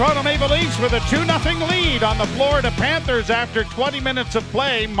Leafs with a 2-0 lead on the Florida Panthers after 20 minutes of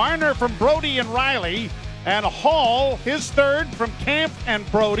play. Marner from Brody and Riley, and Hall, his third from Camp and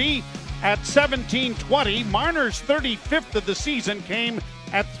Brody at 17:20. Marner's 35th of the season came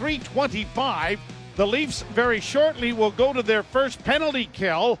at 3:25. The Leafs very shortly will go to their first penalty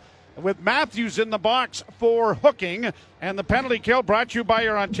kill with Matthews in the box for hooking. And the penalty kill brought to you by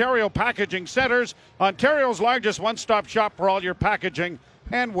your Ontario Packaging Centers, Ontario's largest one-stop shop for all your packaging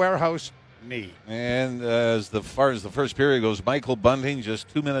and warehouse needs. And as far as the first period goes, Michael Bunting just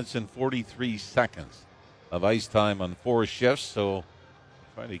 2 minutes and 43 seconds of ice time on 4 shifts. So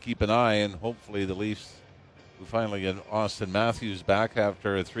trying to keep an eye, and hopefully the Leafs will finally get Austin Matthews back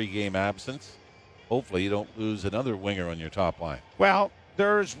after a 3-game absence. Hopefully you don't lose another winger on your top line. Well,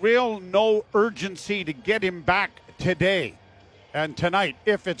 there's no urgency to get him back today and tonight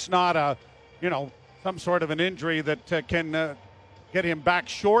if it's not some sort of an injury that can get him back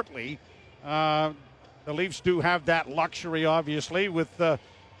shortly. The Leafs do have that luxury, obviously, with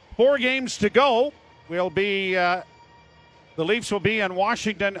 4 games to go. The Leafs will be in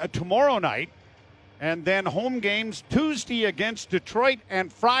Washington tomorrow night, and then home games Tuesday against Detroit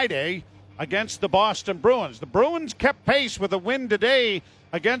and Friday against the Boston Bruins. The Bruins kept pace with a win today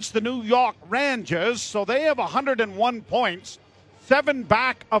against the New York Rangers, so they have 101 points, 7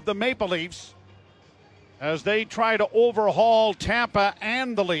 back of the Maple Leafs, as they try to overhaul Tampa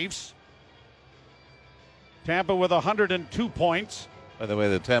and the Leafs. Tampa with 102 points. By the way,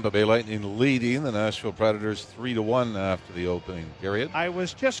 the Tampa Bay Lightning leading the Nashville Predators 3-1 after the opening period. I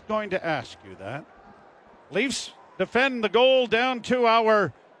was just going to ask you that. Leafs defend the goal down to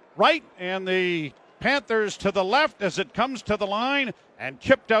our right, and the Panthers to the left as it comes to the line and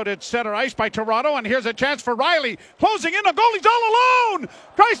chipped out at center ice by Toronto. And here's a chance for Riley, closing in. The goalie's all alone,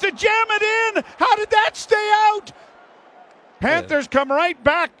 tries to jam it in. How did that stay out? Panthers come right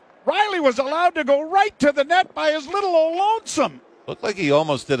back. Riley was allowed to go right to the net by his little old lonesome. Looked like he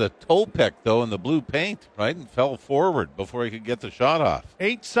almost did a toe pick, though, in the blue paint, right, and fell forward before he could get the shot off.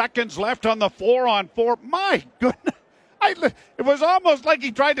 8 seconds left on the 4-on-4. My goodness. It was almost like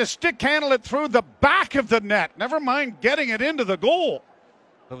he tried to stick handle it through the back of the net. Never mind getting it into the goal.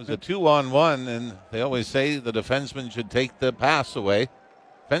 It was a 2-on-1, and they always say the defenseman should take the pass away.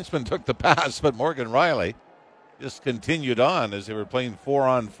 Defenseman took the pass, but Morgan Riley just continued on as they were playing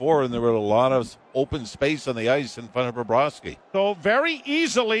 4-on-4, and there were a lot of open space on the ice in front of Bobrovsky. So very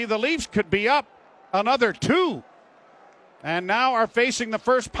easily the Leafs could be up another 2. And now are facing the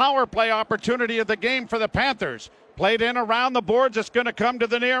first power play opportunity of the game for the Panthers. Played in around the boards. It's going to come to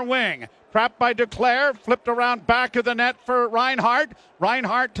the near wing. Trapped by Duclair. Flipped around back of the net for Reinhart.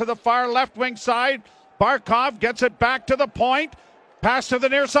 Reinhart to the far left wing side. Barkov gets it back to the point. Pass to the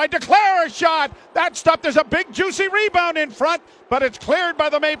near side. Duclair, a shot. That stuff. There's a big juicy rebound in front, but it's cleared by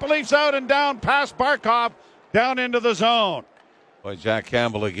the Maple Leafs out and down past Barkov down into the zone. Boy, Jack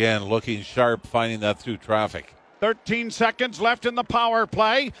Campbell again looking sharp, finding that through traffic. 13 seconds left in the power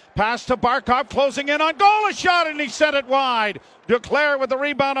play. Pass to Barkov, closing in on goal. A shot, and he set it wide. Duclair with the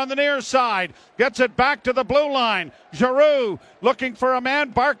rebound on the near side. Gets it back to the blue line. Giroux looking for a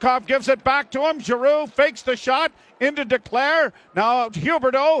man. Barkov gives it back to him. Giroux fakes the shot into Duclair. Now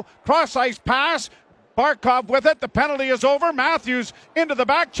Huberdeau, cross-ice pass. Barkov with it. The penalty is over. Matthews into the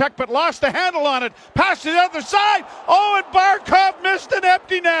back check, but lost the handle on it. Pass to the other side. Oh, and Barkov missed an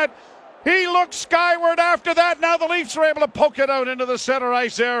empty net. He looked skyward after that. Now the Leafs are able to poke it out into the center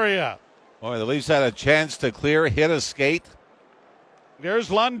ice area. Boy, the Leafs had a chance to clear, hit a skate.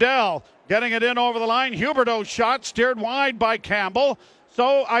 There's Lundell getting it in over the line. Huberdeau's shot steered wide by Campbell.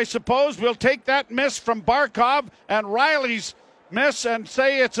 So I suppose we'll take that miss from Barkov and Riley's miss and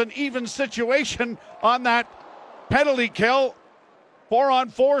say it's an even situation on that penalty kill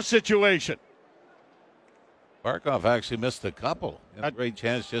 4-on-4 situation. Barkov actually missed a couple. Had a great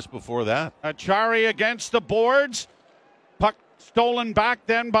chance just before that. Achari against the boards. Puck stolen back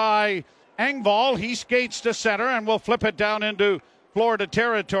then by Engvall. He skates to center and will flip it down into Florida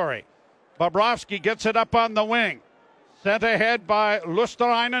territory. Bobrovsky gets it up on the wing. Sent ahead by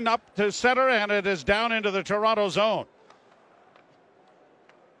Luosterainen up to center, and it is down into the Toronto zone.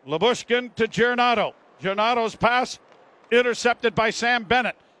 Lyubushkin to Giordano. Giordano's pass intercepted by Sam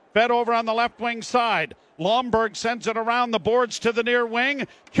Bennett. Fed over on the left wing side. Lomberg sends it around the boards to the near wing.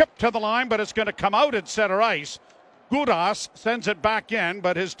 Chipped to the line, but it's going to come out at center ice. Gudas sends it back in,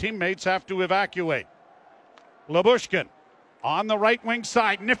 but his teammates have to evacuate. Lyubushkin on the right wing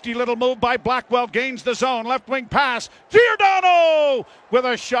side. Nifty little move by Blackwell. Gains the zone. Left wing pass. Giordano with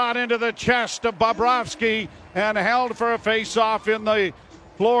a shot into the chest of Bobrovsky and held for a face-off in the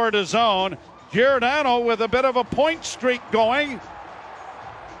Florida zone. Giordano with a bit of a point streak going.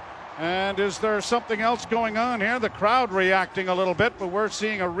 And is there something else going on here? The crowd reacting a little bit, but we're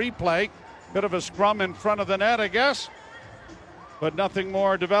seeing a replay. Bit of a scrum in front of the net, I guess. But nothing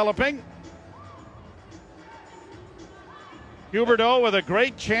more developing. Huberdeau with a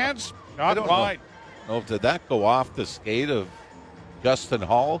great chance. Shot wide. Did that go off the skate of Justin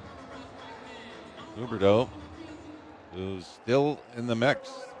Hall? Huberdeau, who's still in the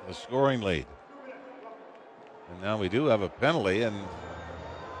mix, the scoring lead. And now we do have a penalty and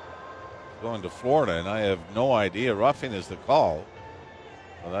going to Florida, and I have no idea. Roughing is the call,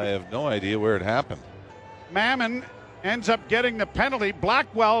 but I have no idea where it happened. Mammon ends up getting the penalty.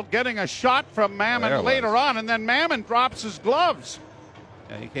 Blackwell getting a shot from Mammon later on, and then Mammon drops his gloves.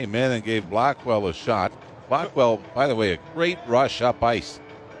 Yeah, he came in and gave Blackwell a shot. Blackwell, by the way, a great rush up ice.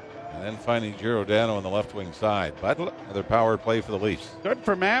 And then finding Giordano on the left wing side. But another power play for the Leafs. Good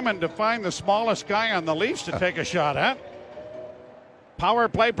for Mammon to find the smallest guy on the Leafs to take a shot at. Power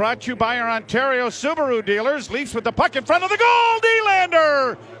play brought to you by our Ontario Subaru dealers. Leafs with the puck in front of the goal.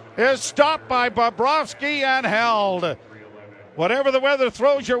 Nylander is stopped by Bobrovsky and held. Whatever the weather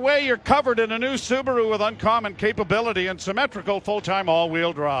throws your way, you're covered in a new Subaru with uncommon capability and symmetrical full-time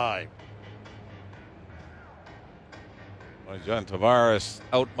all-wheel drive. John Tavares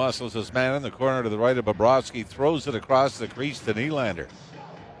outmuscles his man in the corner to the right of Bobrovsky, throws it across the crease to Nylander.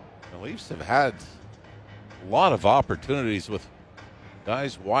 The Leafs have had a lot of opportunities with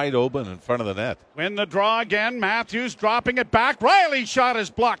guys wide open in front of the net. Win the draw again. Matthews dropping it back. Riley's shot is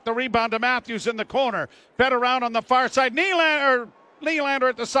blocked. The rebound to Matthews in the corner. Fed around on the far side. Nylander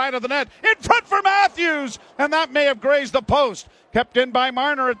at the side of the net. In front for Matthews. And that may have grazed the post. Kept in by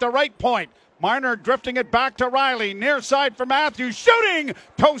Marner at the right point. Marner drifting it back to Riley. Near side for Matthews. Shooting!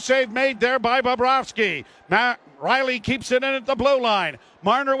 Toe save made there by Bobrovsky. Riley keeps it in at the blue line.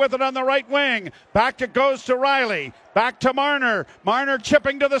 Marner with it on the right wing. Back it goes to Riley. Back to Marner. Marner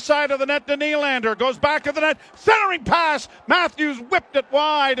chipping to the side of the net to Nylander. Goes back to the net. Centering pass. Matthews whipped it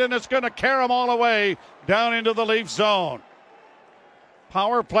wide, and it's going to carry them all away down into the Leaf zone.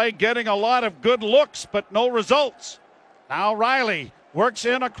 Power play getting a lot of good looks, but no results. Now Riley works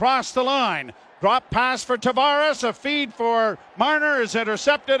in across the line. Drop pass for Tavares. A feed for Marner is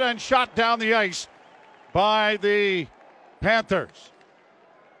intercepted and shot down the ice by the Panthers.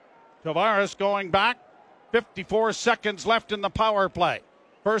 Tavares going back. 54 seconds left in the power play.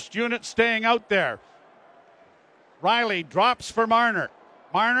 First unit staying out there. Riley drops for Marner.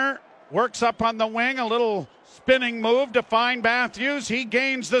 Marner works up on the wing. A little spinning move to find Matthews. He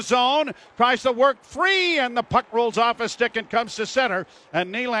gains the zone. Tries to work free, and the puck rolls off his stick and comes to center.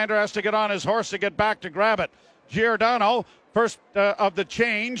 And Nylander has to get on his horse to get back to grab it. Giordano, first of the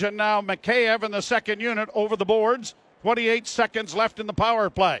change, and now Mikheyev in the second unit over the boards. 28 seconds left in the power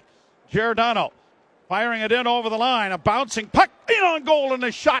play. Giordano firing it in over the line. A bouncing puck in on goal, and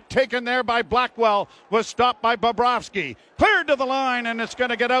a shot taken there by Blackwell was stopped by Bobrovsky. Cleared to the line, and it's going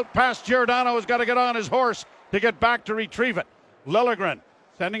to get out past Giordano. Has got to get on his horse to get back to retrieve it. Liljegren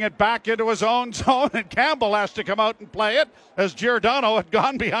sending it back into his own zone, and Campbell has to come out and play it as Giordano had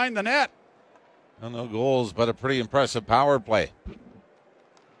gone behind the net. No goals, but a pretty impressive power play.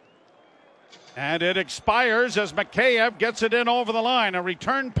 And it expires as Mikheyev gets it in over the line. A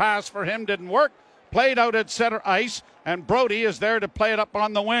return pass for him didn't work. Played out at center ice, and Brody is there to play it up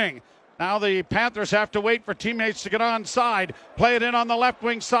on the wing. Now the Panthers have to wait for teammates to get on side. Play it in on the left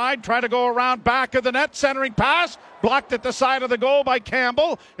wing side. Try to go around back of the net. Centering pass. Blocked at the side of the goal by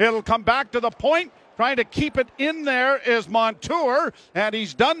Campbell. It'll come back to the point. Trying to keep it in there is Montour, and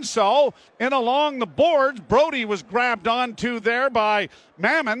he's done so. In along the boards, Brody was grabbed onto there by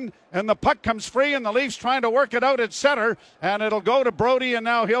Mammon, and the puck comes free, and the Leafs trying to work it out at center, and it'll go to Brody, and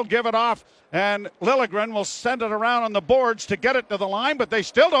now he'll give it off, and Liljegren will send it around on the boards to get it to the line, but they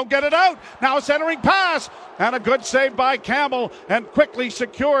still don't get it out. Now centering pass, and a good save by Campbell, and quickly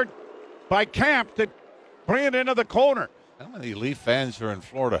secured by Camp to bring it into the corner. How many Leaf fans are in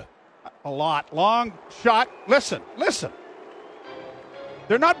Florida? A lot. Long shot. Listen.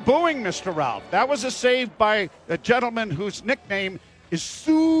 They're not booing Mr. Ralph. That was a save by a gentleman whose nickname is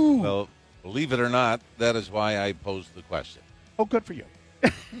Sue. Well, believe it or not, that is why I posed the question. Oh, good for you.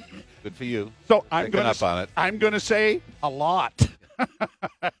 Good for you. So I'm going to say a lot,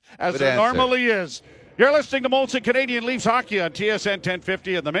 as it normally is. You're listening to Molson Canadian Leafs Hockey on TSN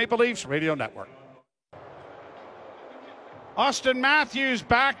 1050 and the Maple Leafs Radio Network. Austin Matthews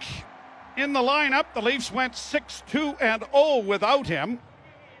back in the lineup. The Leafs went 6-2-0 without him.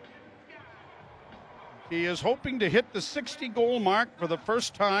 He is hoping to hit the 60-goal mark for the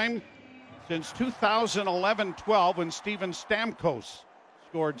first time since 2011-12 when Steven Stamkos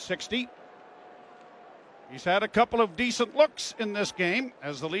scored 60. He's had a couple of decent looks in this game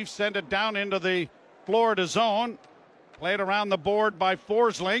as the Leafs send it down into the Florida zone. Played around the board by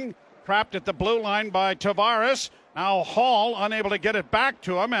Forsling. Trapped at the blue line by Tavares. Now Hall unable to get it back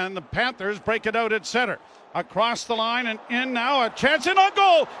to him, and the Panthers break it out at center. Across the line and in now. A chance in on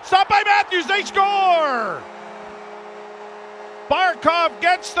goal. Stopped by Matthews. They score! Barkov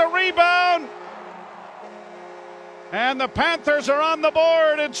gets the rebound. And the Panthers are on the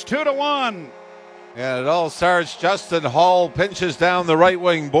board. It's 2-1. And it all starts. Justin Hall pinches down the right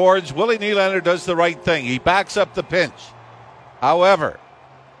wing boards. Willie Nylander does the right thing. He backs up the pinch. However,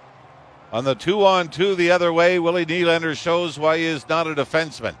 on the 2-on-2 the other way, Willie Nylander shows why he is not a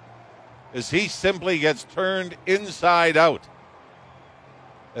defenseman, as he simply gets turned inside out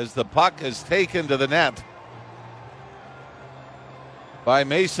as the puck is taken to the net by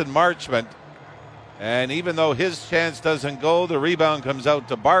Mason Marchment. And even though his chance doesn't go, the rebound comes out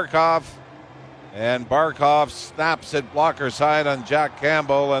to Barkov. And Barkov snaps it blocker side on Jack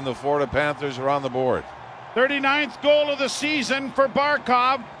Campbell, and the Florida Panthers are on the board. 39th goal of the season for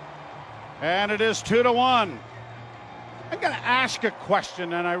Barkov. And it is 2-1. I'm going to ask a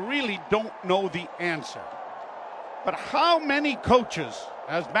question, and I really don't know the answer. But how many coaches,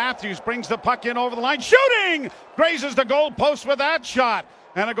 as Matthews brings the puck in over the line, shooting, grazes the goal post with that shot,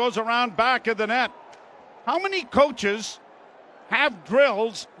 and it goes around back of the net. How many coaches have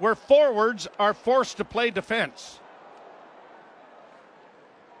drills where forwards are forced to play defense?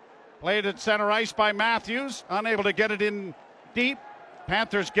 Played at center ice by Matthews, unable to get it in deep.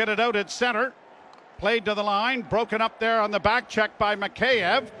 Panthers get it out at center. Played to the line, broken up there on the back check by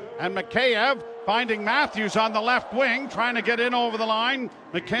Mikheyev. And Mikheyev finding Matthews on the left wing, trying to get in over the line.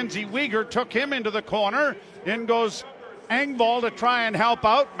 Mackenzie Weegar took him into the corner. In goes Engvall to try and help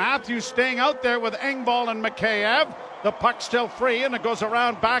out. Matthews staying out there with Engvall and Mikheyev. The puck still free, and it goes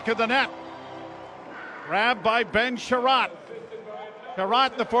around back of the net. Grabbed by Ben Sherratt.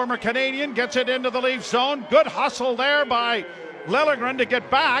 Sherratt, the former Canadian, gets it into the Leaf zone. Good hustle there by Liljegren to get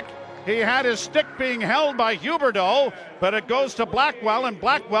back. He had his stick being held by Huberdeau, but it goes to Blackwell, and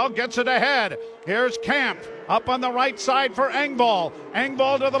Blackwell gets it ahead. Here's Camp up on the right side for Engvall.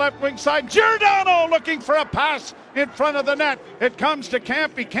 Engvall to the left wing side. Giordano looking for a pass in front of the net. It comes to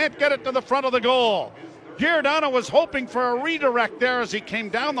Camp. He can't get it to the front of the goal. Giordano was hoping for a redirect there as he came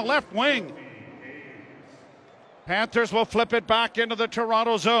down the left wing. Panthers will flip it back into the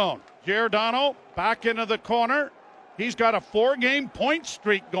Toronto zone. Giordano back into the corner. He's got a 4-game point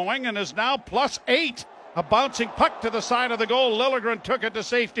streak going and is now +8. A bouncing puck to the side of the goal. Liljegren took it to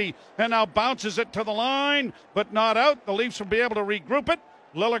safety and now bounces it to the line, but not out. The Leafs will be able to regroup it.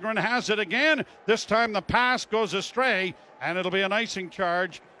 Liljegren has it again. This time the pass goes astray, and it'll be an icing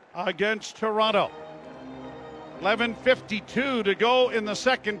charge against Toronto. 11:52 to go in the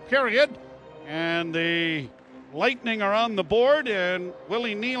second period, and the Lightning are on the board, and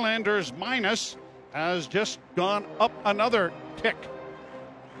Willie Nylander's minus has just gone up another tick.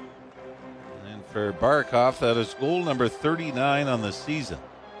 And for Barkov, that is goal number 39 on the season.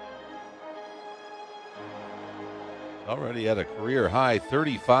 Already at a career high.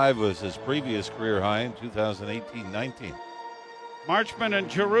 35 was his previous career high in 2018-19. Marchment and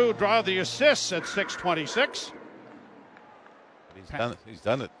Giroux draw the assists at 6:26. He's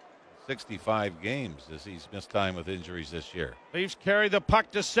done it 65 games as he's missed time with injuries this year. Leafs carry the puck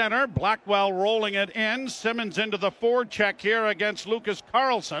to center. Blackwell rolling it in. Simmons into the forecheck here against Lucas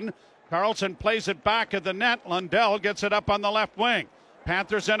Carlson. Carlson plays it back at the net. Lundell gets it up on the left wing.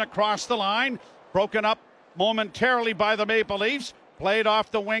 Panthers in across the line. Broken up momentarily by the Maple Leafs. Played off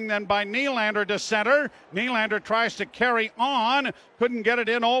the wing then by Nylander to center. Nylander tries to carry on. Couldn't get it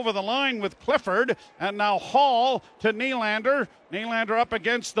in over the line with Clifford. And now Hall to Nylander. Nylander up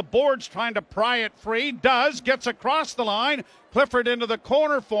against the boards trying to pry it free. Does. Gets across the line. Clifford into the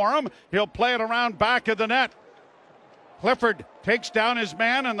corner for him. He'll play it around back of the net. Clifford takes down his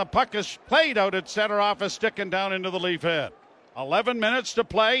man, and the puck is played out at center off a stick and down into the Leaf head. 11 minutes to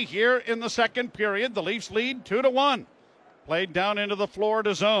play here in the second period. The Leafs lead 2-1. Played down into the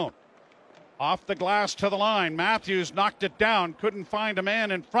Florida zone. Off the glass to the line. Matthews knocked it down. Couldn't find a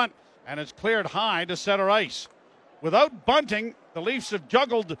man in front, and it's cleared high to center ice. Without bunting, the Leafs have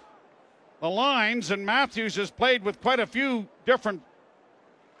juggled the lines, and Matthews has played with quite a few different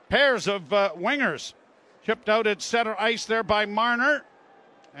pairs of wingers. Chipped out at center ice there by Marner.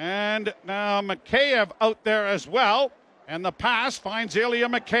 And now Mikheyev out there as well. And the pass finds Ilya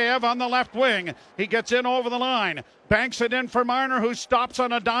Mikheyev on the left wing. He gets in over the line. Banks it in for Marner, who stops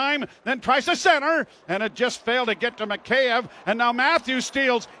on a dime, then tries to center. And it just failed to get to Mikheyev. And now Matthews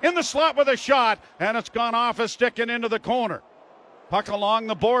steals in the slot with a shot. And it's gone off a stick and into the corner. Puck along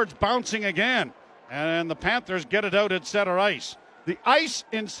the boards, bouncing again. and the Panthers get it out at center ice. The ice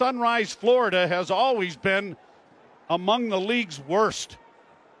in Sunrise, Florida has always been among the league's worst.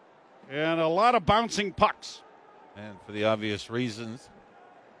 And a lot of bouncing pucks. And for the obvious reasons.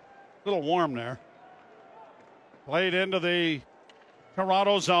 A little warm there. Played into the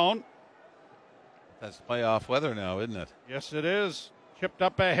Toronto zone. That's playoff weather now, isn't it? Yes, it is. Chipped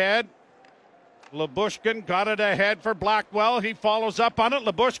up ahead. Lyubushkin got it ahead for Blackwell. He follows up on it.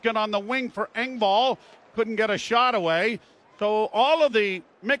 Lyubushkin on the wing for Engvall. Couldn't get a shot away. So all of the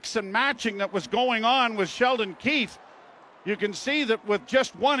mix and matching that was going on with Sheldon Keefe, you can see that with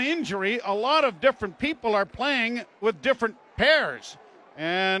just one injury, a lot of different people are playing with different pairs.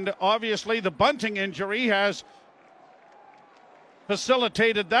 And obviously the Bunting injury has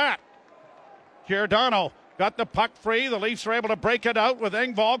facilitated that. Giordano got the puck free. The Leafs are able to break it out with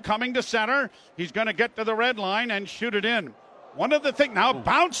Engvall coming to center. He's going to get to the red line and shoot it in. One of the things now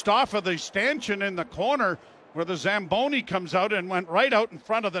bounced off of the stanchion in the corner where the Zamboni comes out and went right out in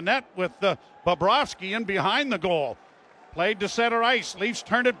front of the net with the Bobrovsky in behind the goal. Played to center ice. Leafs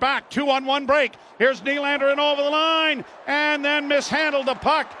turned it back. 2-on-1 break. Here's Nylander in over the line and then mishandled the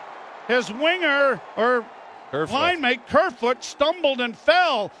puck. His winger or line mate Kerfoot stumbled and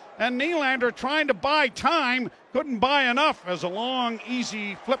fell, and Nylander trying to buy time couldn't buy enough as a long,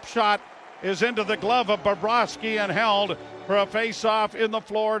 easy flip shot is into the glove of Bobrovsky and held for a face-off in the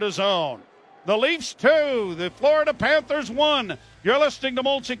Florida zone. The Leafs 2, the Florida Panthers 1. You're listening to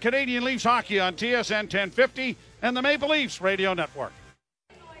Molson Canadian Leafs Hockey on TSN 1050 and the Maple Leafs Radio Network.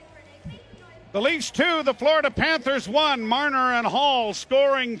 The Leafs 2, the Florida Panthers 1. Marner and Hall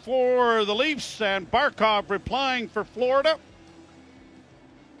scoring for the Leafs and Barkov replying for Florida.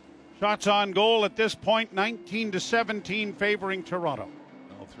 Shots on goal at this point, 19-17 favoring Toronto.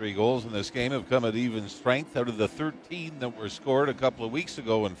 All 3 goals in this game have come at even strength. Out of the 13 that were scored a couple of weeks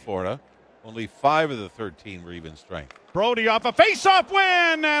ago in Florida, only 5 of the 13 were even strength. Brody off a face-off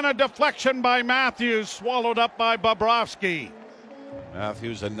win and a deflection by Matthews, swallowed up by Bobrovsky.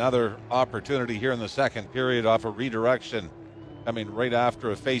 Matthews, another opportunity here in the second period off a redirection coming right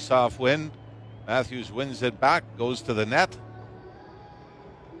after a face-off win. Matthews wins it back, goes to the net,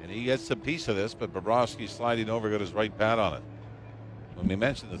 and he gets a piece of this, but Bobrovsky sliding over, got his right pad on it. When we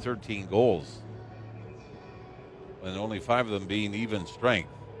mentioned the 13 goals, and only 5 of them being even strength,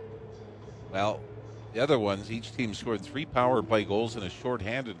 well, the other ones, each team scored 3 power play goals and a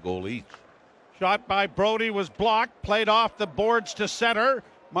shorthanded goal each. Shot by Brody was blocked, played off the boards to center.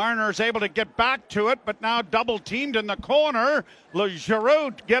 Marner's able to get back to it, but now double teamed in the corner.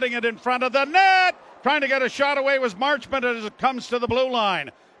 Giroux getting it in front of the net. Trying to get a shot away was Marchment as it comes to the blue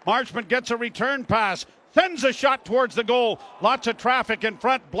line. Marchment gets a return pass, sends a shot towards the goal. Lots of traffic in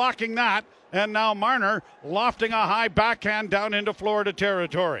front blocking that. And now Marner lofting a high backhand down into Florida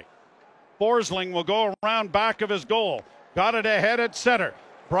territory. Forsling will go around back of his goal. Got it ahead at center.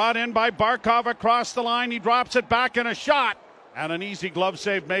 Brought in by Barkov across the line. He drops it back in a shot. And an easy glove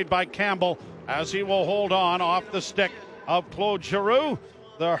save made by Campbell as he will hold on off the stick of Claude Giroux,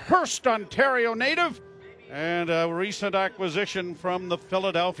 the Hearst, Ontario native, and a recent acquisition from the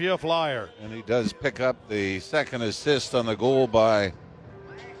Philadelphia Flyers. And he does pick up the second assist on the goal by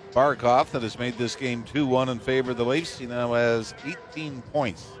Barkov that has made this game 2-1 in favor of the Leafs. He now has 18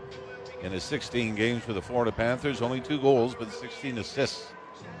 points in his 16 games for the Florida Panthers. Only 2 goals, but 16 assists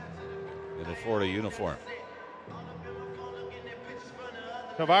in the Florida uniform.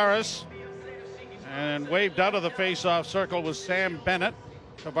 Tavares, and waved out of the face-off circle was Sam Bennett.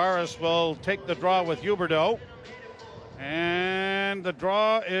 Tavares will take the draw with Huberdeau. And the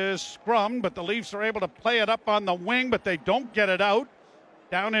draw is scrummed, but the Leafs are able to play it up on the wing, but they don't get it out.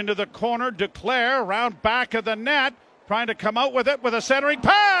 Down into the corner, Duclair around back of the net, trying to come out with it with a centering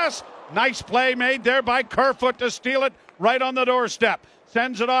pass. Nice play made there by Kerfoot to steal it right on the doorstep.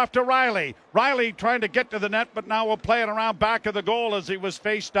 Sends it off to Riley. Riley trying to get to the net, but now will play it around back of the goal as he was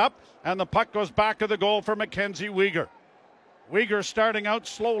faced up. And the puck goes back of the goal for Mackenzie Weegar. Weegar starting out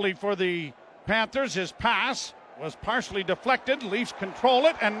slowly for the Panthers. His pass was partially deflected. Leafs control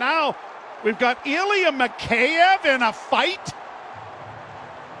it. And now we've got Ilya Mikheyev in a fight.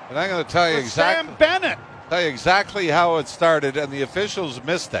 And I'm going to tell you Sam Bennett. Tell you exactly how it started, and the officials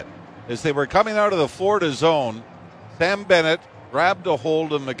missed it. As they were coming out of the Florida zone, Sam Bennett grabbed a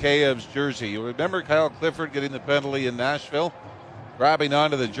hold of Mikheyev's jersey. You remember Kyle Clifford getting the penalty in Nashville? Grabbing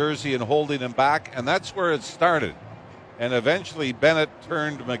onto the jersey and holding him back, and that's where it started. And eventually Bennett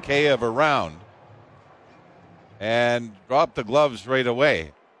turned Mikheyev around and dropped the gloves right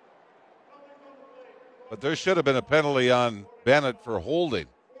away. But there should have been a penalty on Bennett for holding.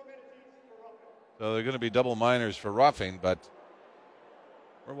 So they're going to be double minors for roughing, but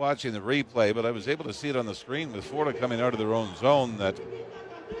We're watching the replay, but I was able to see it on the screen with Florida coming out of their own zone that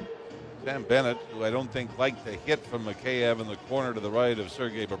Sam Bennett, who I don't think liked the hit from Mikheyev in the corner to the right of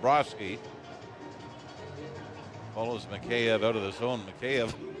Sergei Bobrovsky, follows Mikheyev out of the zone.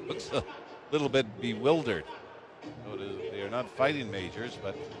 Mikheyev looks a little bit bewildered. So they are not fighting majors,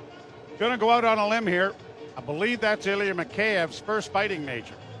 but Going to go out on a limb here. I believe that's Ilya Mikheyev's first fighting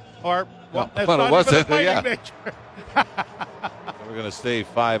major. Or, well, it's well, not it was even a it, fighting yeah. major. we're going to stay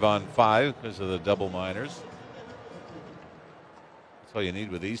 5-on-5 because of the double minors. That's all you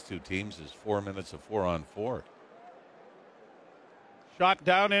need with these two teams is 4 minutes of 4-on-4. Shot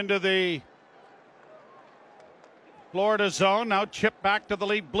down into the Florida zone. Now chipped back to the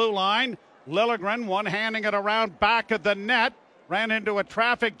lead blue line. Liljegren one-handing it around back of the net. Ran into a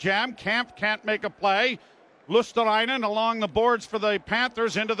traffic jam. Kampf can't make a play. Luosterainen along the boards for the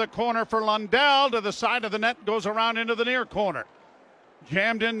Panthers into the corner for Lundell. To the side of the net, goes around into the near corner.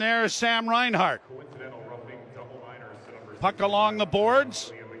 Jammed in there is Sam Reinhart. Puck along the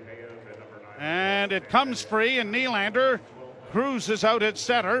boards. And it comes free, and Nylander cruises out at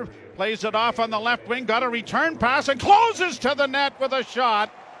center. Plays it off on the left wing. Got a return pass and closes to the net with a shot.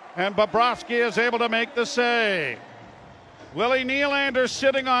 And Bobrovsky is able to make the save. Willie Nylander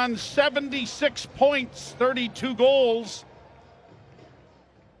sitting on 76 points, 32 goals.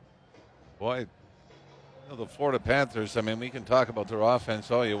 Boy, you know, the Florida Panthers, I mean, we can talk about their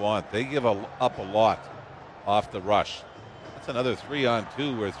offense all you want. They give up a lot off the rush. That's another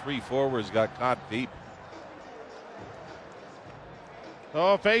 3-on-2 where 3 forwards got caught deep.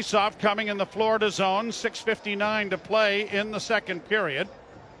 So face-off coming in the Florida zone. 6:59 to play in the second period.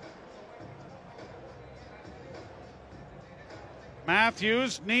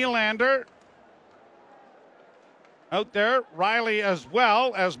 Matthews, Nylander out there. Riley as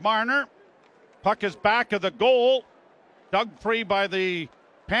well as Marner. Puck is back of the goal. Dug free by the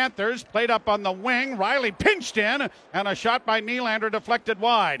Panthers. Played up on the wing. Riley pinched in, and a shot by Nylander deflected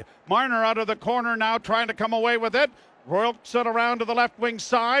wide. Marner out of the corner now trying to come away with it. Ropes it around to the left wing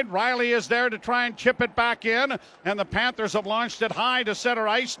side. Riley is there to try and chip it back in, and the Panthers have launched it high to center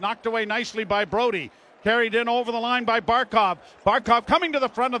ice. Knocked away nicely by Brody. Carried in over the line by Barkov. Barkov coming to the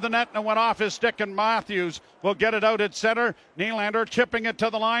front of the net and went off his stick, and Matthews will get it out at center. Nylander chipping it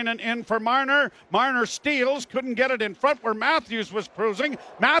to the line and in for Marner. Marner steals, couldn't get it in front where Matthews was cruising.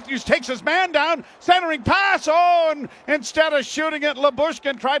 Matthews takes his man down, centering pass. Oh, and instead of shooting it,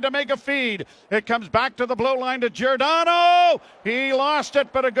 Lyubushkin tried to make a feed. It comes back to the blue line to Giordano. He lost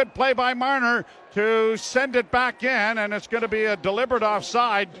it, but a good play by Marner to send it back in, and it's going to be a deliberate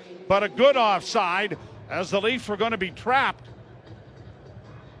offside, but a good offside, as the Leafs were going to be trapped.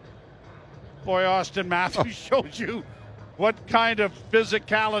 Boy, Austin Matthews shows you what kind of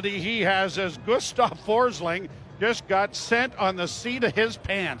physicality he has, as Gustav Forsling just got sent on the seat of his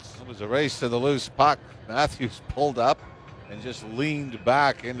pants. It was a race to the loose puck. Matthews pulled up and just leaned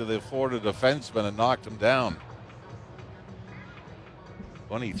back into the Florida defenseman and knocked him down.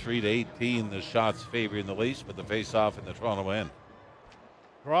 23-18, the shots favoring the Leafs, but the face-off in the Toronto end.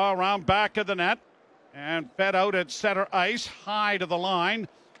 Draw around back of the net and fed out at center ice, high to the line.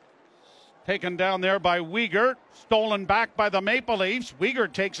 Taken down there by Weegar. Stolen back by the Maple Leafs.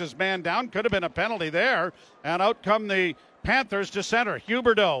 Weegar takes his man down. Could have been a penalty there. And out come the Panthers to center.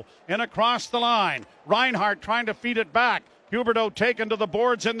 Huberdeau in across the line. Reinhart trying to feed it back. Huberdeau taken to the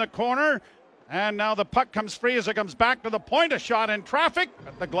boards in the corner. And now the puck comes free as it comes back to the point. A shot in traffic.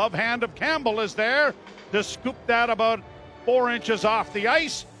 But the glove hand of Campbell is there to scoop that about 4 inches off the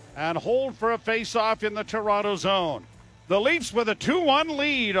ice and hold for a face-off in the Toronto zone. The Leafs with a 2-1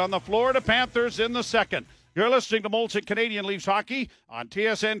 lead on the Florida Panthers in the second. You're listening to Molson Canadian Leafs Hockey on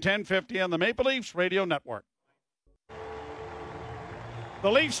TSN 1050 on the Maple Leafs Radio Network. The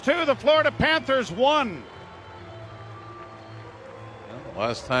Leafs 2, the Florida Panthers 1.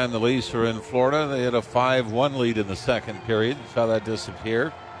 Last time the Leafs were in Florida, they had a 5-1 lead in the second period. You saw that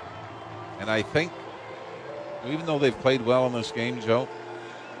disappear. And I think, even though they've played well in this game, Joe,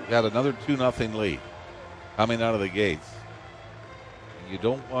 they got another 2-0 lead coming out of the gates. And you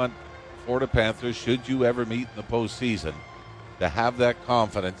don't want Florida Panthers, should you ever meet in the postseason, to have that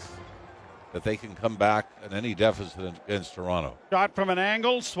confidence that they can come back at any deficit against Toronto. Shot from an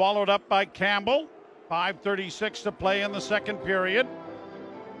angle, swallowed up by Campbell. 5:36 to play in the second period.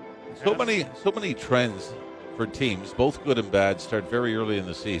 So many trends for teams, both good and bad, start very early in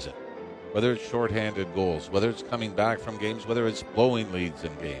the season. Whether it's shorthanded goals, whether it's coming back from games, whether it's blowing leads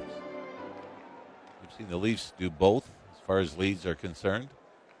in games. We've seen the Leafs do both as far as leads are concerned.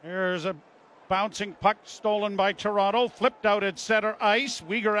 Here's a bouncing puck stolen by Toronto, flipped out at center ice.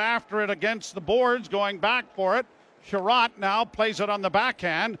 Weegar after it against the boards, going back for it. Sherratt now plays it on the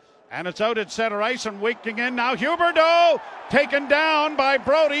backhand, and it's out at center ice and waking in now. Huberdeau taken down by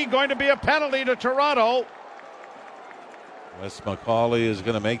Brodie. Going to be a penalty to Toronto. Wes McCauley is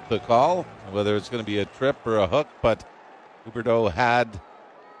going to make the call, whether it's going to be a trip or a hook, but Huberdeau had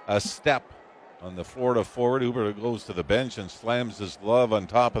a step on the Florida forward. Huberdeau goes to the bench and slams his glove on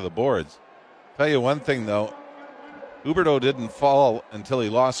top of the boards. Tell you one thing, though, Huberdeau didn't fall until he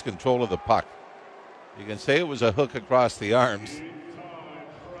lost control of the puck. You can say it was a hook across the arms,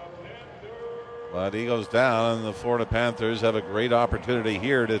 but he goes down, and the Florida Panthers have a great opportunity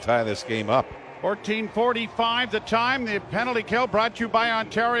here to tie this game up. 14:45 the time. The penalty kill brought to you by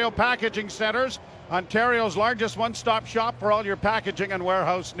Ontario Packaging Centers, Ontario's largest one-stop shop for all your packaging and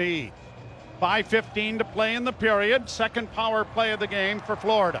warehouse needs. 5:15 to play in the period. Second power play of the game for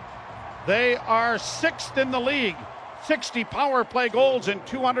Florida. They are 6th in the league. 60 power play goals and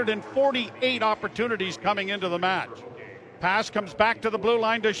 248 opportunities coming into the match. Pass comes back to the blue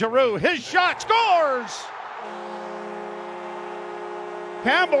line to Giroux. His shot scores!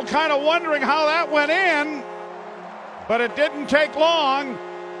 Campbell kind of wondering how that went in, but it didn't take long,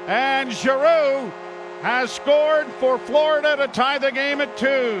 and Giroux has scored for Florida to tie the game at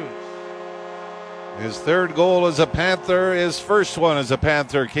 2. His third goal as a Panther, his first one as a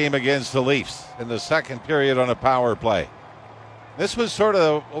Panther, came against the Leafs in the second period on a power play. This was sort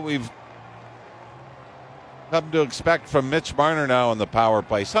of what we've come to expect from Mitch Marner now on the power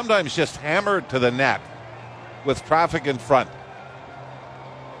play. Sometimes just hammered to the net with traffic in front.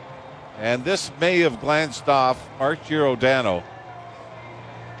 And this may have glanced off Mark Giordano.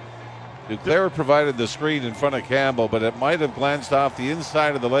 Duclair provided the screen in front of Campbell, but it might have glanced off the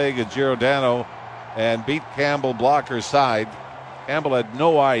inside of the leg of Giordano and beat Campbell blocker side. Campbell had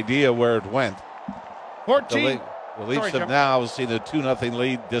no idea where it went. 14. The Leafs have now seen a 2-0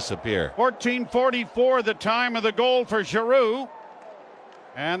 lead disappear. 14:44 the time of the goal for Giroux.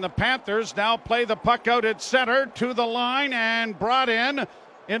 And the Panthers now play the puck out at center to the line and brought in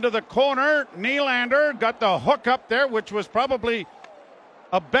into the corner. Nylander got the hook up there, which was probably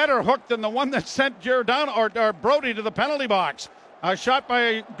a better hook than the one that sent Giordano or Brodie to the penalty box. A shot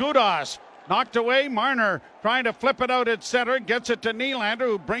by Gudas. Knocked away. Marner trying to flip it out at center. Gets it to Nylander,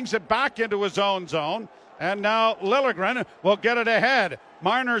 who brings it back into his own zone. And now Liljegren will get it ahead.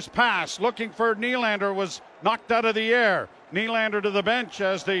 Marner's pass looking for Nylander was knocked out of the air. Nylander to the bench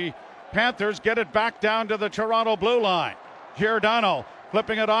as the Panthers get it back down to the Toronto blue line. Giordano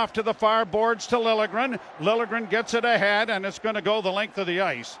flipping it off to the far boards to Liljegren. Liljegren gets it ahead, and it's going to go the length of the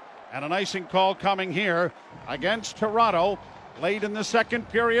ice. And an icing call coming here against Toronto late in the second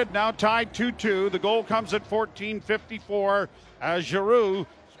period, now tied 2-2. The goal comes at 14:54 as Giroux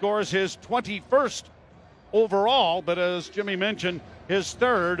scores his 21st overall, but as Jimmy mentioned, his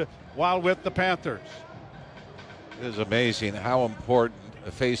third while with the Panthers. It is amazing how important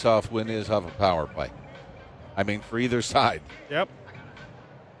a face-off win is off a power play. I mean, for either side. Yep.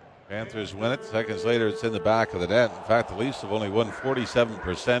 Panthers win it. Seconds later, it's in the back of the net. In fact, the Leafs have only won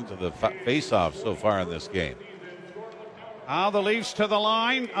 47% of the face-offs so far in this game. Now the Leafs to the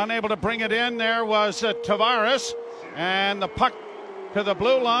line, unable to bring it in. There was Tavares, and the puck to the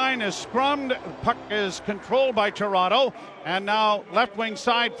blue line is scrummed. The puck is controlled by Toronto, and now left wing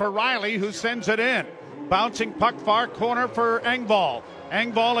side for Riley, who sends it in. Bouncing puck far corner for Engvall.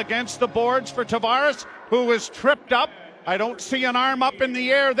 Engvall against the boards for Tavares, who is tripped up. I don't see an arm up in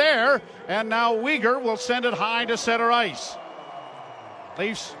the air there, and now Weegar will send it high to center ice.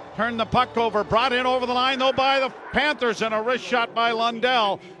 Leafs turn the puck over, brought in over the line though by the Panthers, and a wrist shot by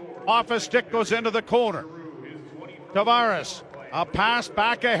Lundell. Off a stick goes into the corner. Tavares, a pass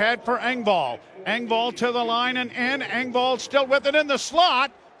back ahead for Engvall. Engvall to the line and in. Engvall still with it in the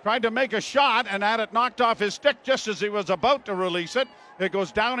slot. Tried to make a shot and had it knocked off his stick just as he was about to release it. It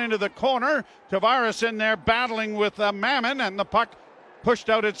goes down into the corner. Tavares in there battling with Mammon, and the puck pushed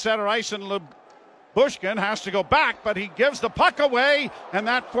out at center ice, and Bushkin has to go back, but he gives the puck away, and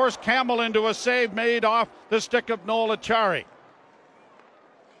that forced Campbell into a save made off the stick of Noel Acciari.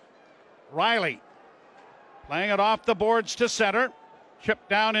 Riley playing it off the boards to center. Chipped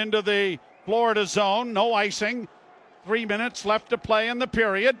down into the Florida zone. No icing. 3 minutes left to play in the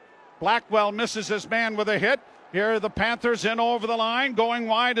period. Blackwell misses his man with a hit. Here are the Panthers in over the line. Going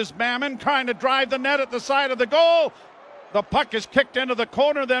wide is Mammon, trying to drive the net at the side of the goal. The puck is kicked into the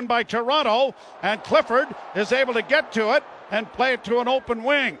corner then by Toronto, and Clifford is able to get to it and play it to an open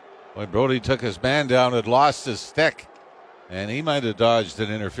wing. When Brodie took his man down, it lost his stick, and he might have dodged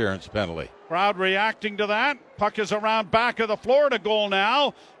an interference penalty. Crowd reacting to that. Puck is around back of the Florida goal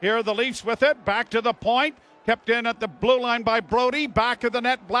now. Here are the Leafs with it. Back to the point. Kept in at the blue line by Brody. Back of the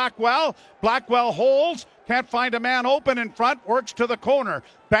net, Blackwell. Blackwell holds. Can't find a man open in front. Works to the corner.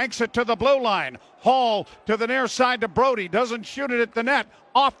 Banks it to the blue line. Hall to the near side to Brody. Doesn't shoot it at the net.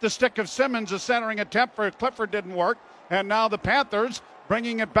 Off the stick of Simmons. A centering attempt for Clifford didn't work. And now the Panthers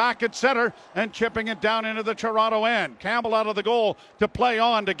bringing it back at center and chipping it down into the Toronto end. Campbell out of the goal to play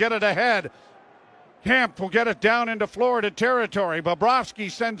on to get it ahead. Camp will get it down into Florida territory. Bobrovsky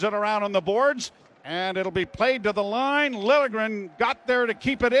sends it around on the boards, and it'll be played to the line. Liljegren got there to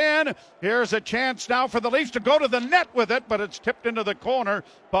keep it in. Here's a chance now for the Leafs to go to the net with it, but it's tipped into the corner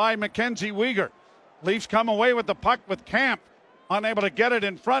by Mackenzie Weegar. Leafs come away with the puck with Camp unable to get it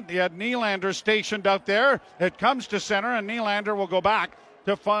in front. He had Nylander stationed out there. It comes to center, and Nylander will go back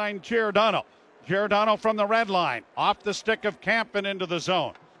to find Giordano. Giordano from the red line, off the stick of Camp and into the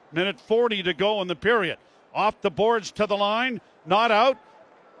zone. Minute 40 to go in the period. Off the boards to the line, not out.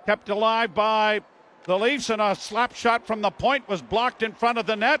 Kept alive by the Leafs, and a slap shot from the point was blocked in front of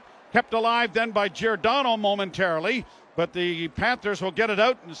the net. Kept alive then by Giordano momentarily, but the Panthers will get it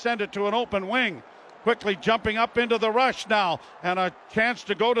out and send it to an open wing. Quickly jumping up into the rush now, and a chance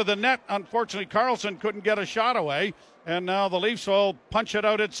to go to the net. Unfortunately, Carlson couldn't get a shot away, and now the Leafs will punch it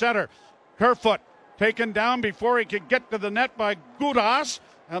out at center. Kerfoot taken down before he could get to the net by Gudas,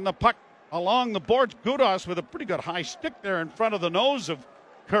 and the puck along the boards. Gudas with a pretty good high stick there in front of the nose of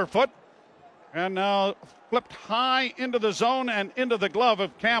Kerfoot, and now flipped high into the zone and into the glove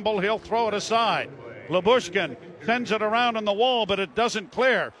of Campbell. He'll throw it aside. Lyubushkin sends it around on the wall, but it doesn't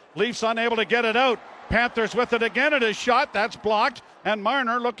clear. Leafs unable to get it out. Panthers with it again at his shot. That's blocked. And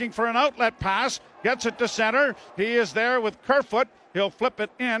Marner looking for an outlet pass. Gets it to center. He is there with Kerfoot. He'll flip it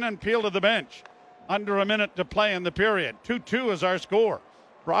in and peel to the bench. Under a minute to play in the period. 2-2 is our score.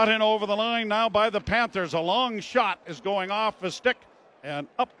 Brought in over the line now by the Panthers. A long shot is going off the stick and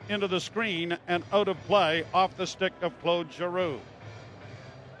up into the screen and out of play off the stick of Claude Giroux.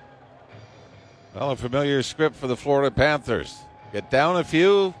 Well, a familiar script for the Florida Panthers. Get down a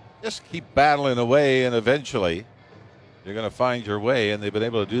few, just keep battling away, and eventually you're going to find your way. And they've been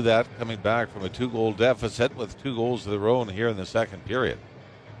able to do that coming back from a 2-goal deficit with 2 goals of their own here in the second period.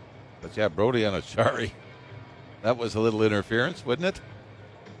 But yeah, Brody on Achari. That was a little interference, wouldn't it?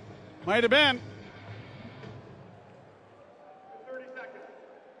 Might have been. 30 seconds.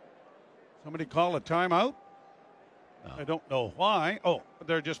 Somebody call a timeout? No. I don't know why. Oh,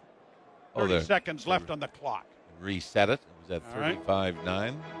 they're just 30 seconds left on the clock. Reset it. It was at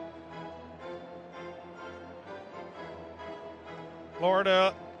 35-9.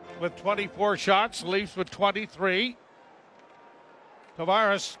 Florida with 24 shots, Leafs with 23.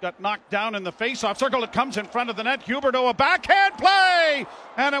 Tavares got knocked down in the face-off circle. It comes in front of the net. Huberdeau, a backhand play!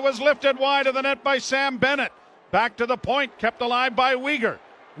 And it was lifted wide of the net by Sam Bennett. Back to the point, kept alive by Weegar.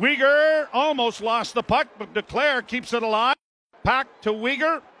 Weegar almost lost the puck, but Duclair keeps it alive. Back to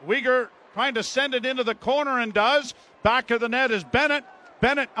Weegar. Weegar trying to send it into the corner and does. Back of the net is Bennett.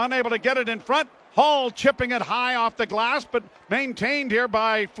 Bennett unable to get it in front. Hall chipping it high off the glass, but maintained here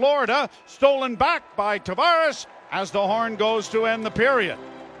by Florida. Stolen back by Tavares as the horn goes to end the period.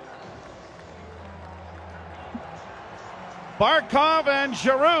 Barkov and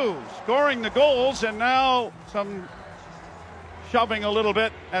Giroux scoring the goals, and now some shoving a little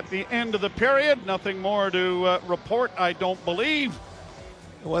bit at the end of the period. Nothing more to report, I don't believe.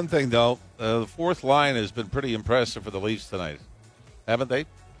 One thing, though, the fourth line has been pretty impressive for the Leafs tonight, haven't they?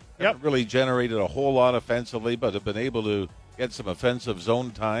 Haven't really generated a whole lot offensively, but have been able to get some offensive zone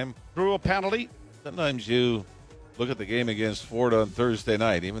time. Through a penalty. Sometimes you look at the game against Florida on Thursday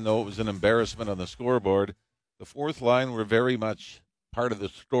night, even though it was an embarrassment on the scoreboard, the fourth line were very much part of the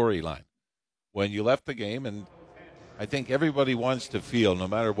storyline. When you left the game, and I think everybody wants to feel, no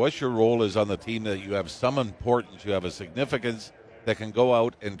matter what your role is on the team, that you have some importance, you have a significance that can go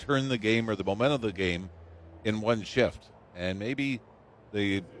out and turn the game or the momentum of the game in one shift. And maybe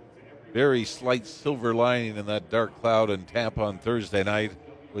the very slight silver lining in that dark cloud in Tampa on Thursday night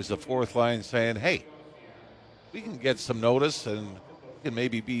was the fourth line saying, hey, we can get some notice and can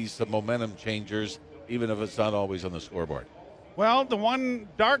maybe be some momentum changers, even if it's not always on the scoreboard. Well, the one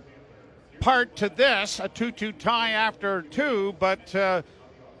dark part to this, a 2-2 tie after 2, but the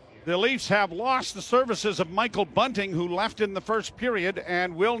Leafs have lost the services of Michael Bunting, who left in the first period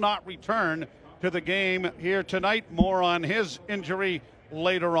and will not return to the game here tonight. More on his injury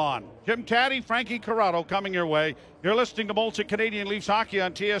later on. Jim Taddy, Frankie Corrado coming your way. You're listening to Molson Canadian Leafs Hockey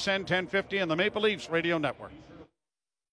on TSN 1050 and the Maple Leafs Radio Network.